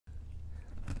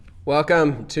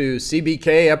Welcome to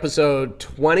CBK episode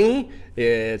 20.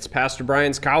 It's Pastor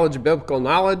Brian's College of Biblical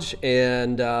Knowledge.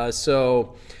 And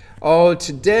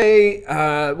today,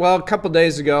 a couple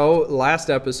days ago,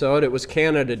 last episode, it was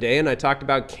Canada Day, and I talked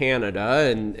about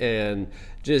Canada and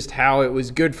just how it was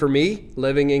good for me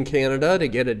living in Canada to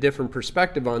get a different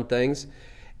perspective on things.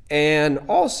 And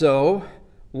also,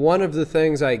 one of the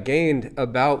things I gained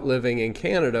about living in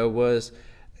Canada was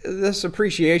this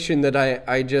appreciation that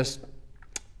I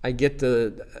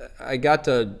got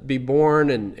to be born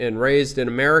and raised in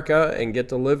America and get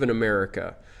to live in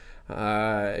America.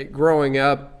 Growing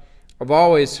up, I've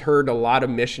always heard a lot of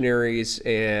missionaries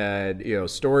and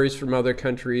stories from other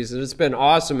countries, and it's been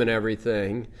awesome and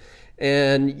everything.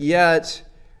 And yet,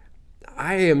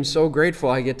 I am so grateful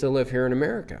I get to live here in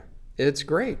America. It's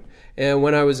great. And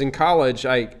when I was in college,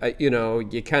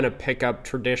 you kind of pick up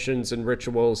traditions and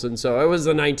rituals. And so it was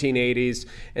the 1980s.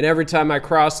 And every time I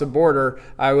crossed the border,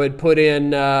 I would put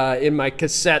in my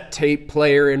cassette tape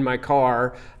player in my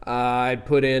car, I'd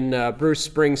put in Bruce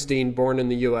Springsteen, Born in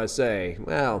the USA.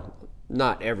 Well,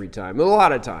 not every time, a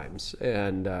lot of times.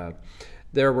 And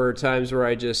there were times where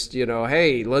I just,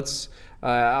 hey, let's,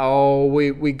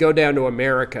 we go down to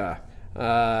America.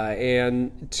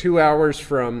 And 2 hours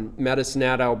from Medicine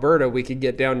Hat, Alberta, we could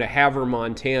get down to Havre,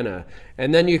 Montana.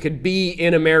 And then you could be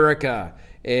in America.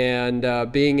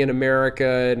 And being in America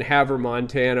and Havre,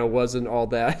 Montana wasn't all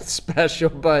that special,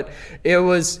 but it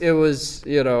was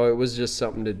just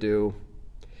something to do.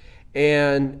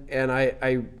 And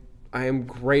I am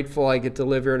grateful I get to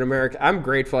live here in America. I'm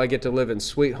grateful I get to live in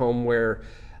Sweet Home, where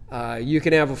you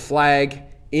can have a flag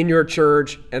in your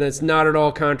church, and it's not at all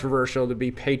controversial to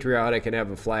be patriotic and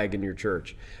have a flag in your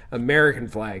church, American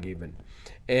flag even.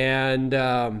 And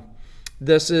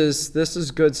this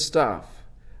is good stuff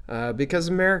because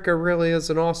America really is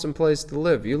an awesome place to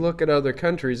live. You look at other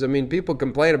countries, people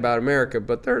complain about America,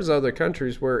 but there's other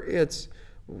countries where it's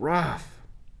rough.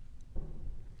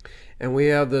 And we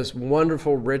have this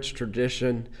wonderful, rich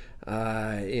tradition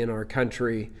in our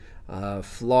country,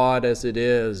 flawed as it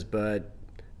is, but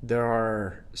there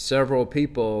are several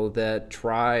people that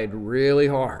tried really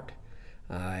hard,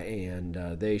 and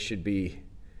they should be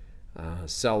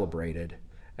celebrated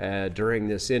during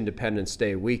this Independence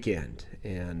Day weekend.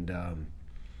 And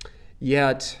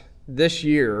yet, this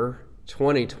year,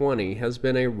 2020, has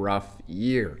been a rough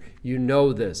year. You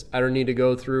know this. I don't need to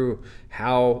go through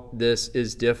how this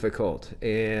is difficult.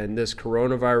 And this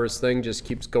coronavirus thing just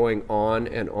keeps going on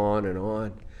and on and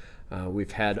on.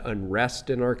 We've had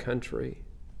unrest in our country.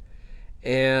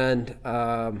 And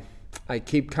I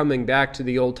keep coming back to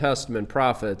the Old Testament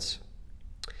prophets.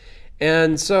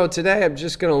 And so today I'm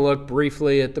just going to look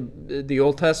briefly at the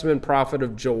Old Testament prophet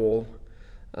of Joel.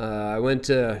 I went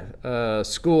to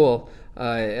school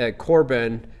at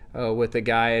Corbin with a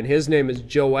guy, and his name is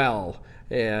Joel.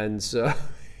 And so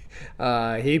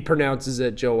he pronounces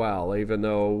it Joel, even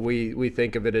though we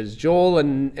think of it as Joel.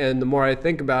 And the more I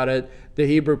think about it, the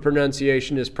Hebrew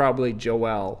pronunciation is probably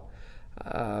Joel.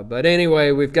 But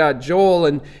anyway, we've got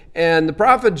Joel, and the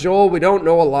prophet Joel, we don't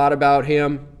know a lot about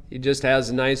him. He just has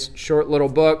a nice short little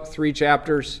book, 3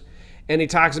 chapters, and he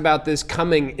talks about this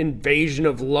coming invasion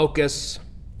of locusts.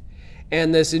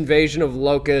 And this invasion of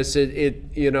locusts,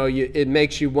 it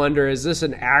makes you wonder, is this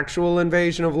an actual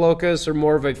invasion of locusts or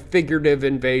more of a figurative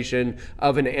invasion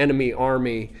of an enemy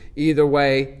army? Either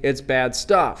way, it's bad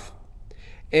stuff.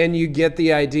 And you get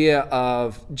the idea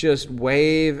of just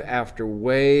wave after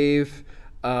wave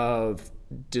of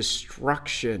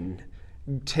destruction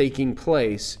taking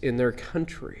place in their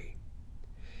country.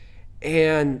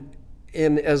 And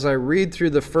as I read through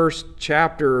the first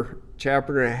chapter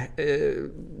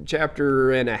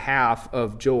and a half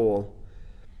of Joel,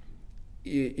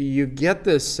 you get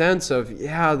this sense of,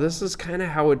 this is kind of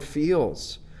how it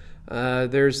feels.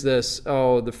 There's this,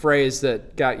 the phrase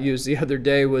that got used the other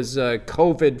day was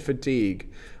COVID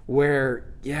fatigue,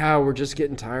 where, we're just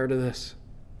getting tired of this.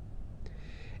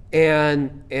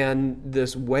 And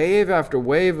this wave after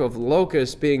wave of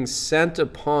locusts being sent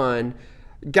upon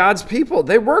God's people.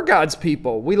 They were God's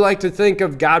people. We like to think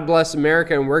of God bless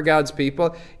America and we're God's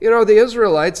people. The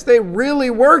Israelites, they really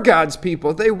were God's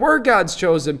people. They were God's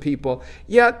chosen people.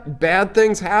 Yet bad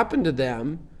things happened to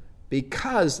them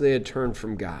because they had turned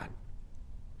from God.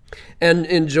 And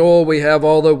in Joel, we have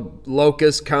all the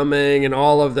locusts coming and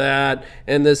all of that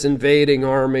and this invading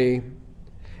army.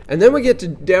 And then we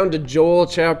get down to Joel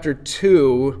chapter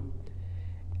 2,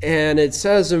 and it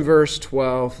says in verse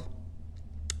 12,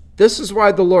 "This is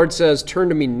why the Lord says, turn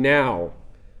to me now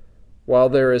while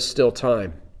there is still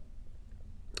time.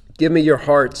 Give me your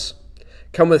hearts.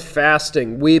 Come with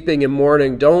fasting, weeping, and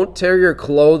mourning. Don't tear your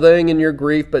clothing in your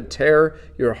grief, but tear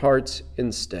your hearts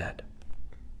instead.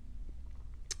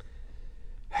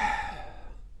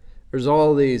 There's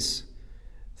all these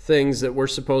things that we're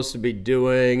supposed to be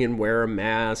doing and wear a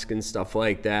mask and stuff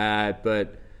like that.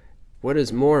 But what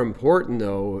is more important,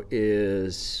 though,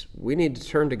 is we need to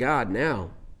turn to God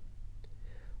now,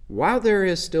 while there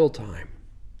is still time.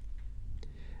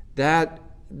 That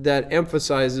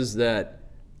emphasizes that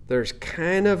there's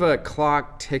kind of a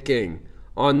clock ticking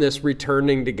on this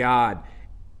returning to God,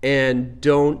 and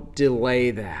don't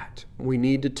delay that. We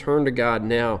need to turn to God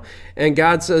now. And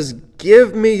God says,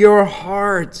 give me your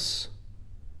hearts.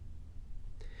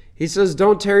 He says,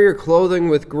 don't tear your clothing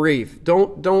with grief.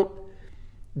 Don't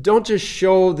just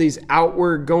show these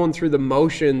outward going through the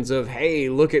motions of, hey,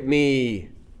 look at me,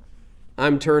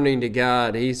 I'm turning to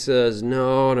God. He says,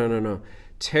 no.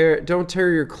 Don't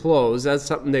tear your clothes. That's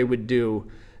something they would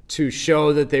do to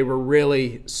show that they were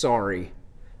really sorry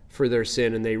for their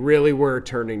sin and they really were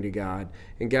turning to God.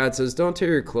 And God says, don't tear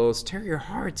your clothes, tear your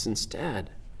hearts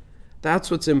instead.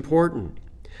 That's what's important.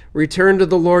 Return to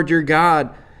the Lord your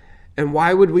God. And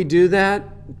why would we do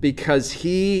that? Because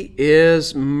He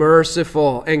is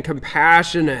merciful and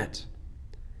compassionate,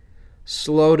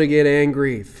 slow to get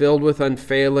angry, filled with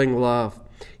unfailing love.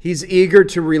 He's eager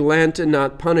to relent and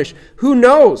not punish. Who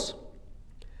knows?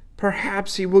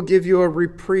 Perhaps He will give you a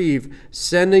reprieve,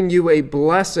 sending you a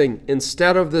blessing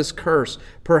instead of this curse.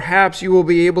 Perhaps you will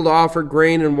be able to offer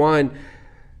grain and wine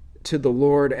to the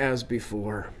Lord as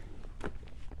before.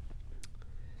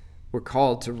 We're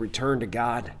called to return to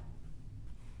God.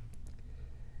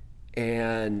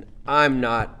 And I'm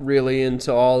not really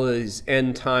into all these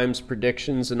end times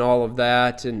predictions and all of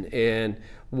that and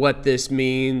what this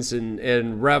means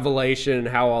and Revelation and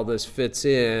how all this fits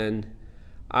in.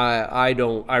 I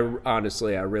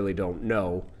honestly really don't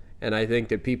know. And I think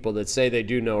that people that say they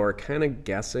do know are kind of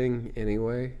guessing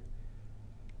anyway.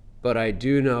 But I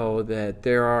do know that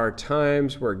there are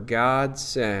times where God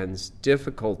sends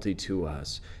difficulty to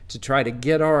us to try to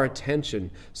get our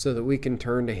attention so that we can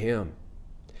turn to Him.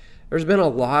 There's been a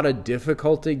lot of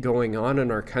difficulty going on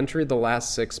in our country the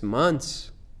last 6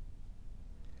 months.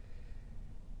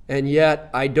 And yet,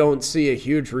 I don't see a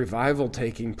huge revival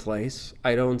taking place.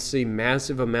 I don't see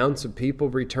massive amounts of people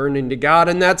returning to God,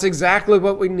 and that's exactly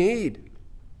what we need.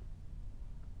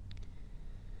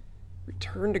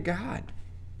 Return to God.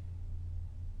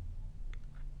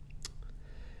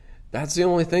 That's the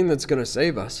only thing that's going to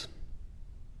save us.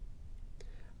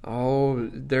 Oh,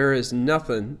 there is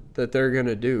nothing that they're going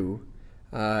to do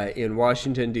in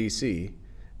Washington, D.C.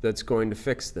 that's going to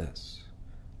fix this.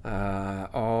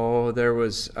 There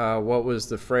was, what was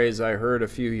the phrase I heard a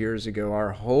few years ago?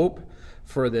 Our hope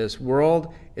for this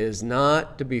world is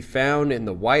not to be found in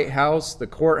the White House, the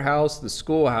courthouse, the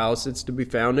schoolhouse. It's to be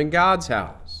found in God's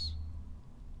house.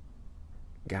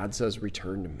 God says,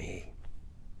 return to me.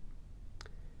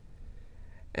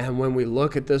 And when we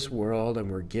look at this world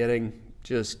and we're getting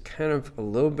just kind of a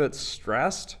little bit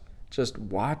stressed, just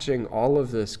watching all of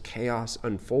this chaos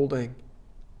unfolding,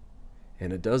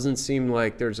 and it doesn't seem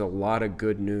like there's a lot of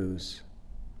good news,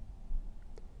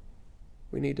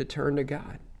 we need to turn to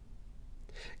God.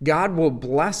 God will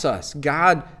bless us.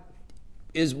 God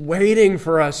is waiting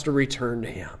for us to return to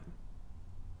Him.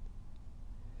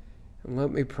 And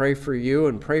let me pray for you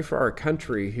and pray for our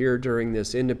country here during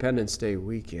this Independence Day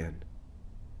weekend.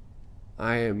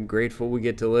 I am grateful we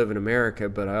get to live in America,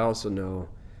 but I also know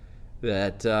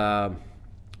that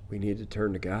we need to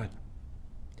turn to God.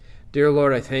 Dear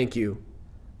Lord, I thank you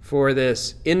for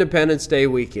this Independence Day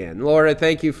weekend. Lord, I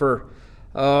thank you for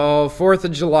 4th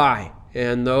of July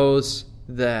and those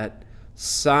that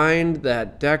signed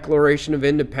that Declaration of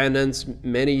Independence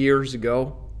many years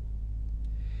ago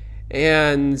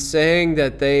and saying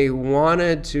that they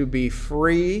wanted to be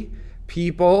free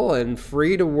people and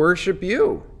free to worship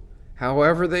you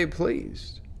however they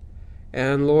pleased.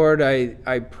 And Lord,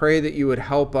 I pray that you would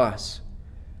help us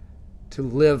to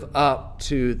live up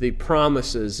to the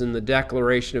promises in the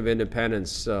Declaration of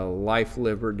Independence, life,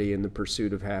 liberty, and the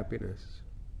pursuit of happiness.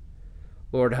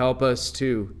 Lord, help us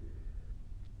to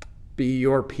be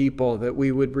your people, that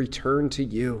we would return to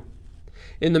you.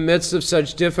 In the midst of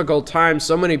such difficult times,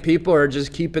 so many people are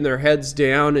just keeping their heads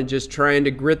down and just trying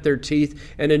to grit their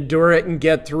teeth and endure it and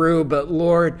get through. But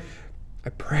Lord, I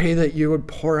pray that you would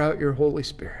pour out your Holy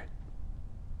Spirit,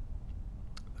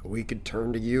 that we could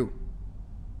turn to you.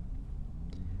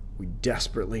 We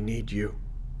desperately need you.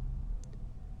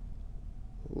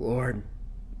 Lord,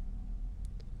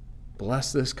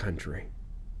 bless this country.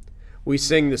 We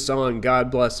sing the song,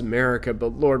 God Bless America,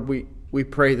 but Lord, we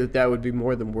pray that that would be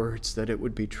more than words, that it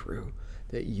would be true,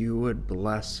 that you would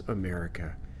bless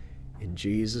America. In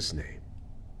Jesus' name,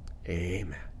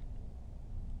 amen.